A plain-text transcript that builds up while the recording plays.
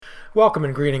Welcome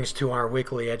and greetings to our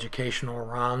weekly educational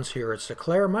rounds here at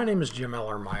Seclair. My name is Jim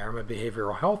Ellermeyer. I'm a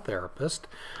behavioral health therapist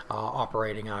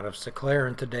operating out of Seclair,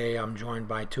 and today I'm joined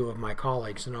by two of my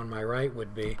colleagues, and on my right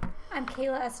would be... I'm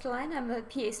Kayla Esterline. I'm a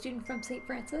PA student from St.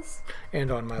 Francis. And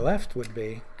on my left would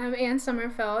be... I'm Ann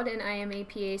Sommerfeld, and I am a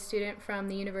PA student from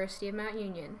the University of Mount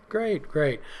Union. Great,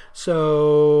 great.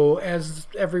 So, as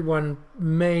everyone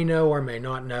may know or may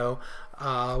not know,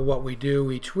 what we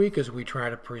do each week is we try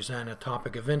to present a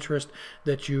topic of interest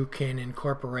that you can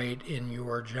incorporate in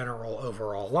your general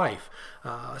overall life.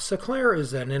 Seclair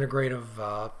is an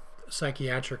integrative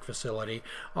psychiatric facility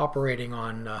operating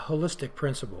on holistic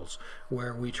principles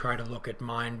where we try to look at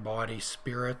mind, body,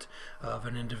 spirit of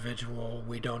an individual.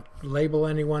 We don't label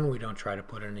anyone, we don't try to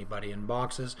put anybody in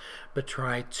boxes, but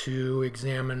try to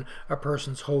examine a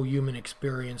person's whole human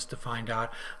experience to find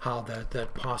out how the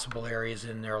possible areas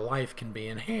in their life can be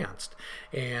enhanced.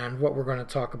 And what we're going to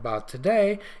talk about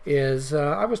today is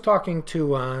I was talking to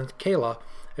Kayla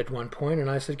at one point, and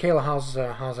I said, Kayla,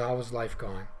 how's life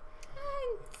going?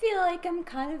 I feel like I'm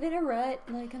kind of in a rut,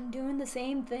 like I'm doing the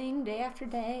same thing day after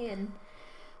day and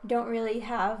don't really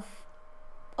have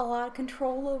a lot of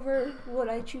control over what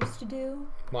I choose to do.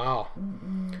 Wow.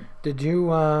 Did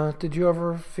you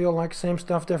ever feel like same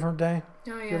stuff, different day?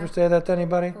 Oh, yeah. You ever say that to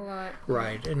anybody? A lot.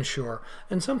 Right, and sure.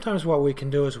 And sometimes what we can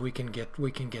do is we can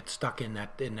get stuck in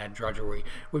that drudgery.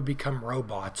 We become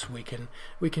robots. We can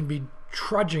be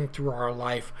trudging through our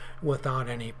life without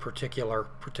any particular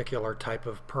type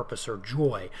of purpose or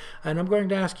joy. And I'm going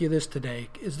to ask you this today: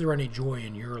 is there any joy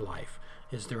in your life?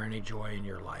 Is there any joy in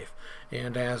your life?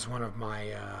 And as one of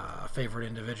my favorite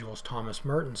individuals, Thomas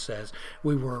Merton, says,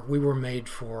 we were made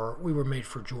for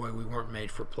joy. We weren't made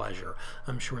for pleasure.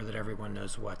 I'm sure that everyone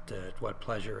knows what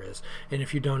pleasure is. And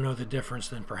if you don't know the difference,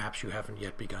 then perhaps you haven't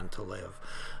yet begun to live.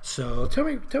 So tell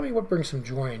me what brings some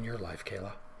joy in your life,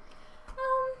 Kayla.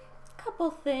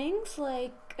 Couple things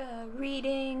like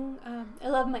reading. I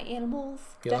love my animals.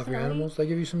 You love your animals? They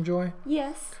give you some joy?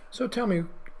 Yes. So tell me,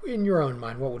 in your own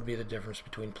mind, what would be the difference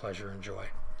between pleasure and joy?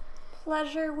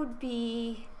 Pleasure would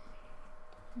be,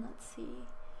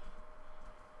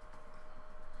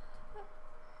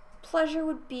 pleasure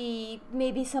would be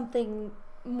maybe something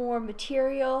more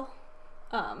material.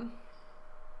 I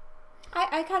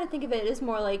kind of think of it as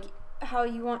more like how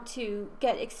you want to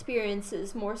get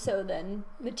experiences more so than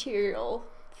material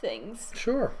things.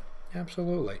 Sure,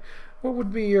 absolutely. What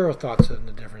would be your thoughts on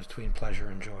the difference between pleasure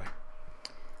and joy?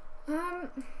 I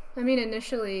mean,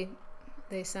 initially,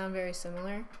 they sound very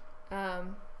similar.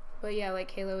 But yeah, like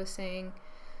Kayla was saying,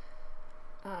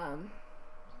 I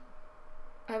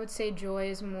would say joy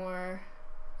is more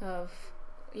of,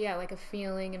 like a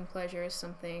feeling, and pleasure is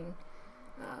something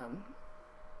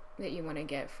that you want to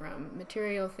get from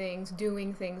material things,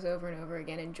 doing things over and over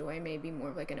again, and joy may be more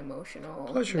of like an emotional,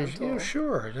 pleasure. mental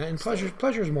Sure. And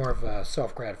pleasure is more of a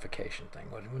self-gratification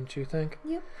thing, wouldn't you think?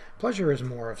 Yep. Pleasure is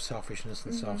more of selfishness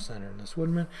and self-centeredness,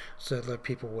 wouldn't it? So the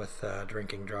people with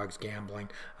drinking, drugs, gambling,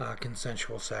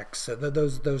 consensual sex,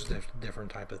 those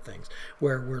different type of things,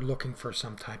 where we're looking for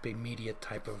some type of immediate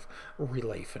type of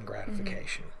relief and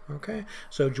gratification. Okay,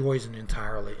 so joy is an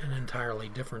entirely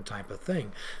different type of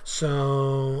thing.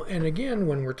 So, and again,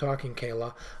 when we're talking,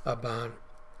 Kayla, about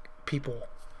people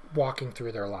walking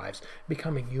through their lives,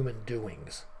 becoming human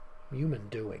doings.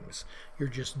 You're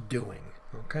just doing,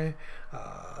 okay?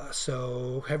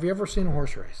 So have you ever seen a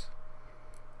horse race?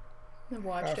 I've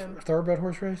watched them. Thoroughbred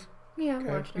horse race? Yeah, I've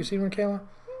watched them. You seen one, Kayla?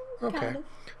 Okay. Kind of.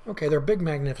 Okay, they're big,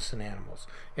 magnificent animals,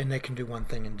 and they can do one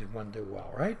thing and do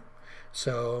well, right?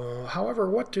 So, however,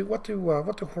 what do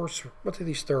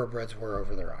these thoroughbreds wear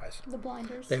over their eyes? The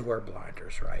blinders. They wear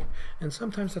blinders, right? And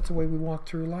sometimes that's the way we walk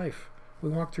through life. We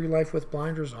walk through life with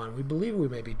blinders on. We believe we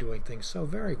may be doing things so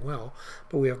very well,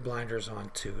 but we have blinders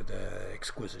on to the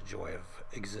exquisite joy of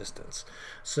existence.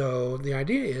 So the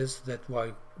idea is that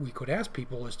what we could ask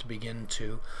people is to begin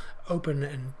to open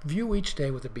and view each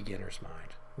day with a beginner's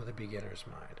mind.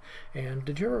 And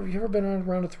did you ever been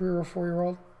around a 3 or 4 year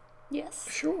old? Yes.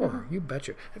 Sure, you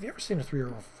betcha. Have you ever seen a 3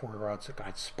 or 4 year old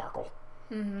guy sparkle?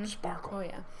 Sparkle. Oh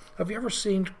yeah. Have you ever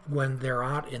seen when they're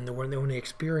out when they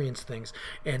experience things,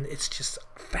 and it's just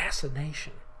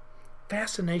fascination? They're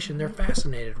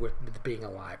fascinated with being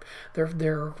alive.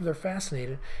 They're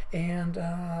fascinated, and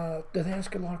do they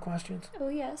ask a lot of questions? Oh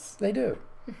yes. They do.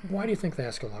 Why do you think they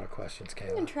ask a lot of questions,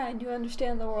 Kayla? And trying to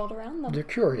understand the world around them. They're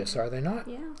curious, are they not?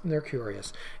 Yeah. They're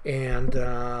curious, and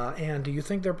do you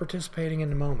think they're participating in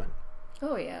the moment?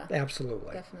 Oh yeah.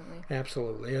 Absolutely. Definitely.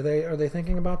 Absolutely. Are they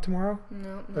thinking about tomorrow?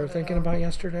 No. They're thinking about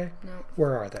yesterday? No.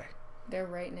 Where are they? They're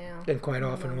right now. And quite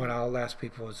often what I'll ask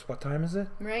people is, what time is it?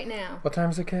 Right now. What time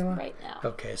is it, Kayla? Right now.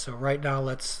 Okay, so right now,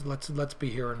 let's be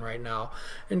here and right now.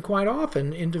 And quite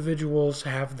often, individuals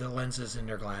have the lenses in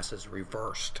their glasses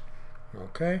reversed.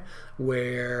 Okay,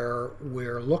 where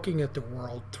we're looking at the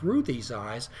world through these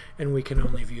eyes, and we can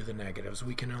only view the negatives.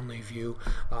 We can only view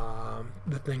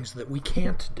the things that we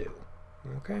can't do.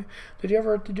 Okay. Did you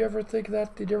ever think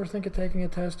that? Did you ever think of taking a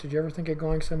test? Did you ever think of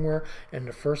going somewhere, and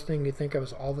the first thing you think of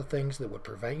is all the things that would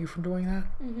prevent you from doing that?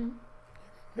 Mm-hmm.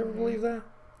 You ever believe that?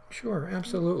 Sure,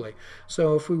 absolutely.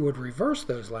 So if we would reverse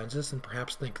those lenses and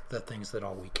perhaps think the things that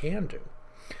all we can do,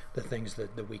 the things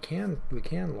that we can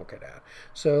look at.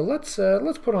 So let's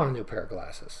put on a new pair of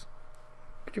glasses.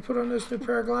 Could you put on this new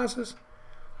pair of glasses?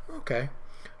 Okay.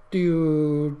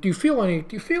 Do you feel any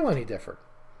different?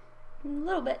 A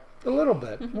little bit. A little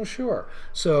bit. Well, sure.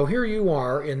 So here you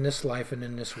are in this life and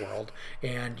in this world,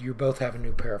 and you both have a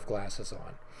new pair of glasses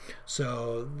on.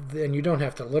 So then you don't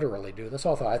have to literally do this,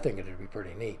 although I think it would be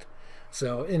pretty neat.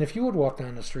 So, and if you would walk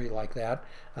down the street like that,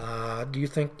 do you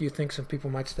think some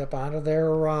people might step out of their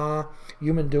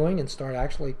human doing and start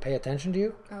actually pay attention to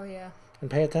you? Oh yeah. And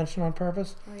pay attention on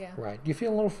purpose? Oh yeah. Right. Do you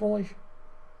feel a little foolish?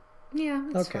 Yeah,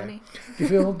 it's Okay. funny. Do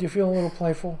you feel a little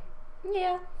playful?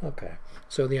 Yeah. Okay.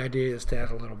 So the idea is to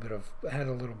add a little bit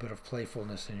of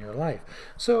playfulness in your life.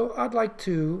 So I'd like,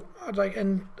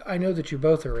 and I know that you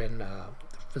both are in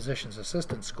physician's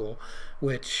assistant school,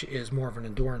 which is more of an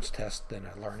endurance test than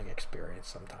a learning experience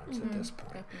sometimes at this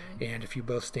point. Definitely. And if you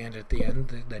both stand at the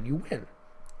end, then you win.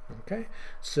 Okay.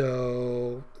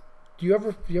 So do you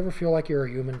ever feel like you're a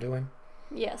human doing?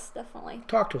 Yes, definitely.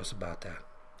 Talk to us about that.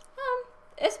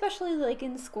 Especially like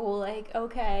in school, like,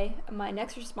 okay, my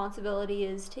next responsibility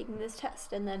is taking this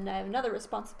test, and then I have another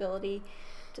responsibility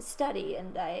to study,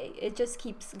 and it just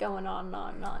keeps going on and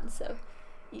on and on. So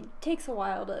it takes a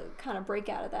while to kind of break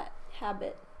out of that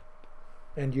habit.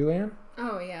 And you, Anne?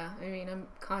 Oh yeah. I mean, I'm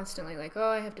constantly like, oh,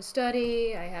 I have to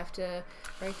study, I have to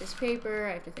write this paper,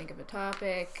 I have to think of a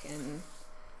topic, and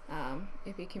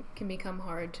it can become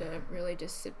hard to really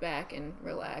just sit back and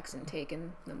relax and take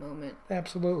in the moment.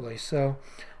 Absolutely. So,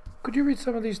 could you read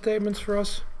some of these statements for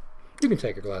us? You can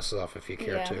take your glasses off if you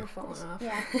care Yeah, to. they're falling off.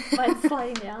 Yeah, mine's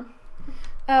sliding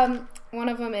down. One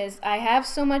of them is, I have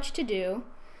so much to do.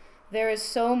 There is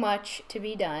so much to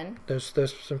be done. There's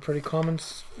some pretty common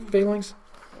feelings.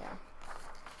 Yeah.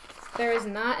 There is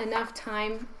not enough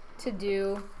time to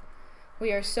do.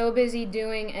 We are so busy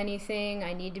doing anything.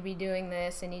 I need to be doing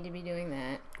this. I need to be doing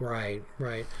that. Right.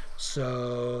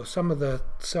 So some of the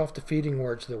self-defeating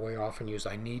words that we often use: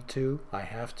 I need to, I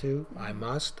have to, I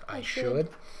must, I should.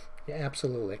 Yeah,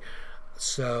 absolutely.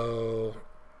 So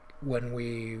when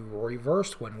we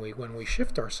reverse, when we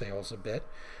shift our sails a bit,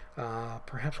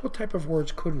 perhaps what type of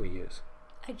words could we use?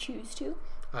 I choose to.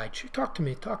 Talk to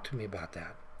me about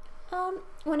that.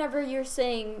 Whenever you're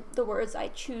saying the words I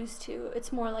choose to,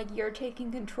 it's more like you're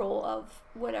taking control of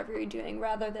whatever you're doing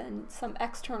rather than some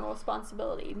external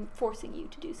responsibility forcing you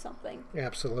to do something.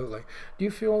 Absolutely. Do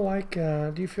you feel like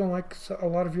a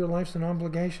lot of your life's an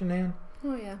obligation, Anne?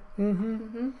 Oh yeah.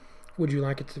 Would you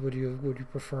like it to? Would you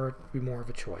prefer it to be more of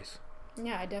a choice?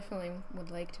 Yeah, I definitely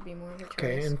would like to be more of a choice.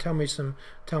 Okay, and tell me some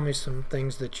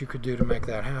things that you could do to make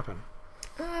that happen.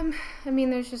 I mean,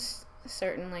 there's just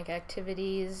certain like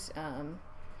activities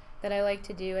that I like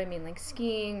to do. I mean, like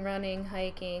skiing, running,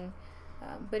 hiking,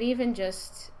 but even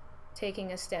just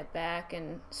taking a step back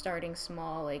and starting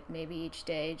small, like maybe each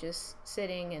day just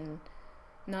sitting and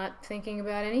not thinking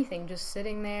about anything, just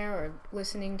sitting there or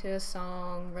listening to a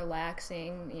song,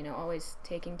 relaxing, always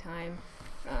taking time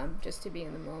just to be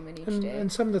in the moment each day.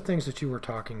 And some of the things that you were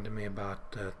talking to me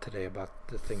about today, about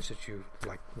the things that you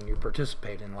like when you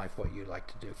participate in life, what you like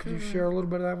to do. Could you share a little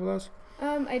bit of that with us?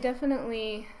 I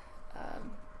definitely,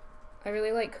 I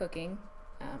really like cooking.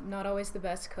 Not always the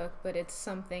best cook, but it's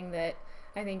something that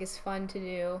I think is fun to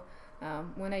do.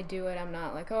 When I do it, I'm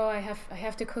not like, oh, I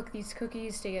have to cook these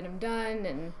cookies to get them done,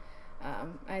 and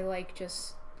I like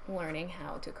just learning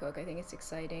how to cook. I think it's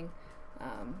exciting.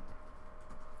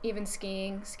 Even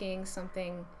skiing's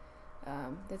something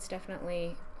that's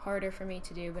definitely harder for me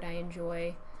to do, but I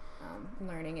enjoy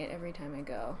learning it every time I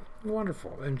go.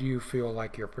 Wonderful. And do you feel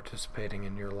like you're participating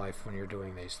in your life when you're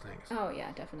doing these things? Oh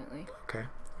yeah, definitely.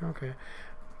 Okay.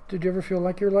 Did you ever feel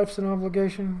like your life's an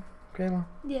obligation, Kayla?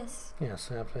 Yes.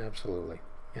 Yes, absolutely.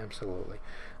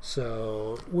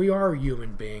 So we are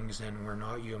human beings and we're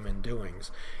not human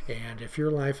doings. And if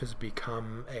your life has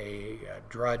become a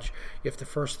drudge, have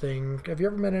you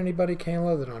ever met anybody,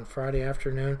 Kayla, that on Friday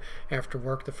afternoon after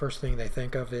work, the first thing they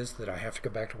think of is that I have to go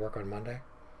back to work on Monday?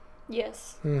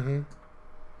 Yes.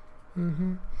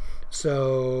 Mm-hmm.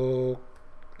 So,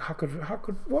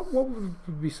 what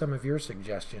would be some of your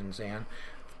suggestions, Anne?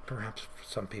 Perhaps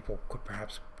some people could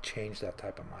perhaps change that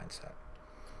type of mindset.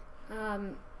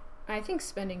 I think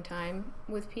spending time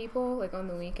with people, like on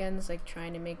the weekends, like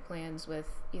trying to make plans with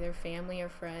either family or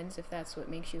friends, if that's what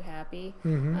makes you happy.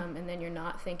 Mm-hmm. And then you're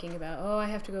not thinking about, oh, I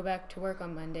have to go back to work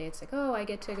on Monday. It's like, oh, I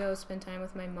get to go spend time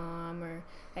with my mom, or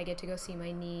I get to go see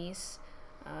my niece.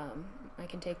 I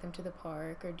can take them to the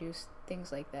park or do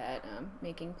things like that,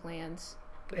 making plans.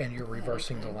 And you're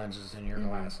reversing the lenses in your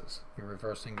glasses. You're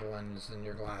reversing the lenses in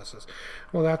your glasses.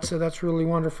 Well, that's really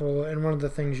wonderful. And one of the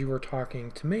things you were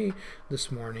talking to me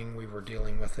this morning, we were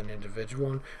dealing with an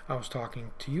individual, and I was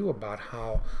talking to you about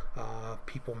how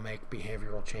people make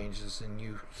behavioral changes, and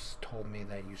you told me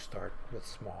that you start with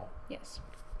small. Yes.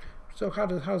 So how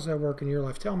does that work in your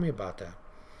life? Tell me about that.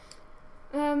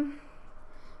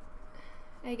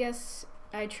 I guess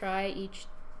I try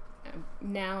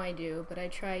now I do, but I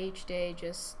try each day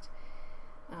just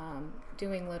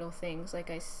doing little things,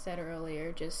 like I said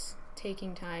earlier, just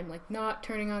taking time, like not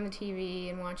turning on the TV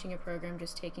and watching a program,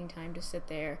 just taking time to sit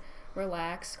there,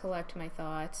 relax, collect my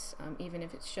thoughts, even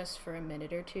if it's just for a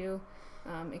minute or two.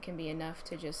 It can be enough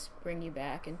to just bring you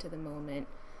back into the moment.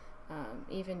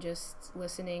 Even just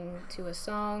listening to a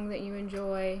song that you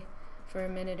enjoy for a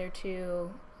minute or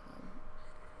two,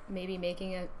 maybe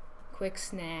making a quick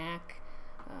snack,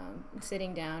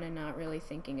 sitting down and not really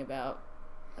thinking about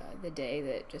the day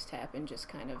that just happened, just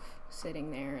kind of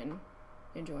sitting there and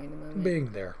enjoying the moment.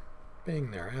 Being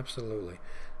there, absolutely.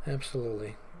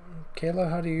 Kayla,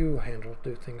 how do you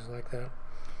do things like that?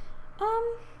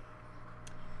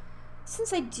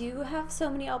 Since I do have so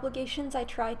many obligations, I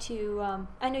try to,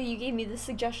 I know you gave me the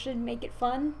suggestion, make it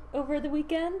fun over the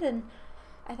weekend, and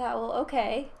I thought, well,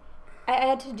 okay. I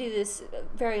had to do this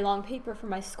very long paper for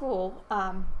my school,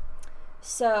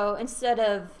 so instead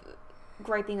of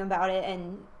griping about it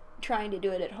and trying to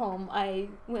do it at home, I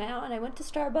went out and I went to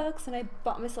Starbucks and I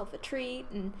bought myself a treat,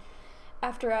 and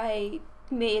after I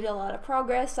made a lot of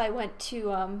progress, I went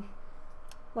to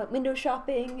went window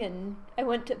shopping, and I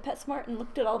went to PetSmart and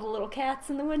looked at all the little cats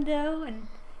in the window, and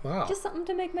wow, just something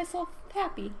to make myself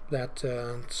happy.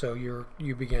 So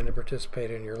you began to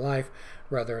participate in your life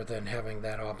rather than having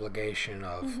that obligation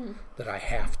of that I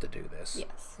have to do this.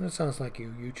 Yes. And it sounds like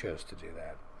you chose to do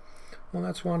that. Well,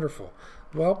 that's wonderful.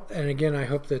 Well, and again, I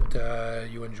hope that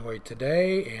you enjoyed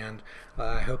today, and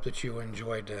I hope that you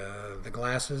enjoyed the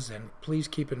glasses. And please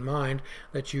keep in mind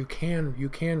that you can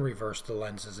reverse the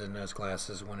lenses in those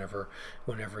glasses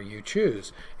whenever you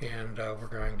choose. And we're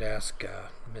going to ask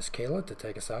Miss Kayla to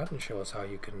take us out and show us how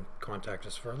you can contact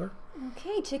us further.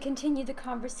 Okay, to continue the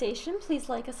conversation, please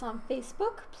like us on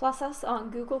Facebook, plus us on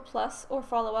Google+, or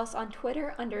follow us on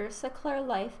Twitter under Sinclair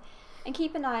Life. And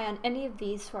keep an eye on any of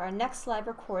these for our next live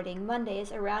recording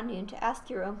Mondays around noon to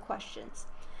ask your own questions.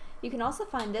 You can also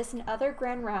find this and other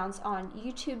grand rounds on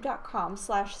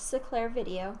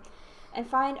youtube.com/SinclairVideo and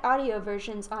find audio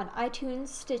versions on iTunes,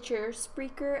 Stitcher,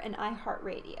 Spreaker, and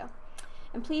iHeartRadio.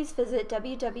 And please visit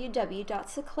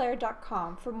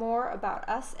www.sinclair.com for more about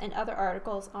us and other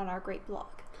articles on our great blog.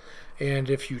 And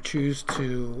if you choose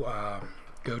to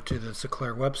go to the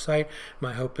Sinclair website,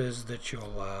 my hope is that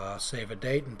you'll save a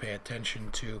date and pay attention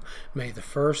to May the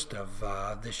 1st of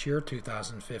this year,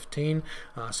 2015.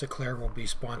 Sinclair will be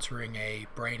sponsoring a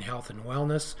brain health and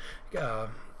wellness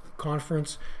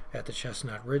conference at the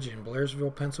Chestnut Ridge in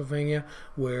Blairsville, Pennsylvania,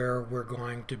 where we're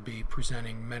going to be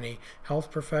presenting many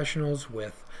health professionals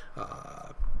with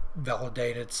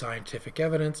validated scientific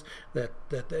evidence that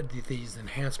these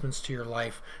enhancements to your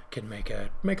life can make a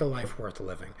life worth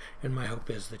living. And my hope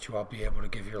is that you all be able to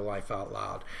give your life out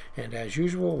loud. And as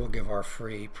usual, we'll give our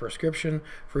free prescription,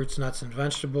 fruits, nuts, and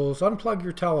vegetables, unplug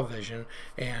your television,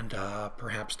 and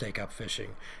perhaps take up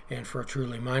fishing. And for a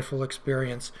truly mindful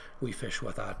experience, we fish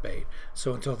without bait.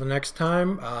 So until the next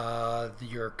time,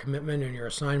 your commitment and your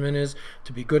assignment is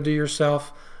to be good to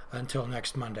yourself. Until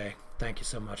next Monday, thank you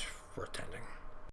so much for attending.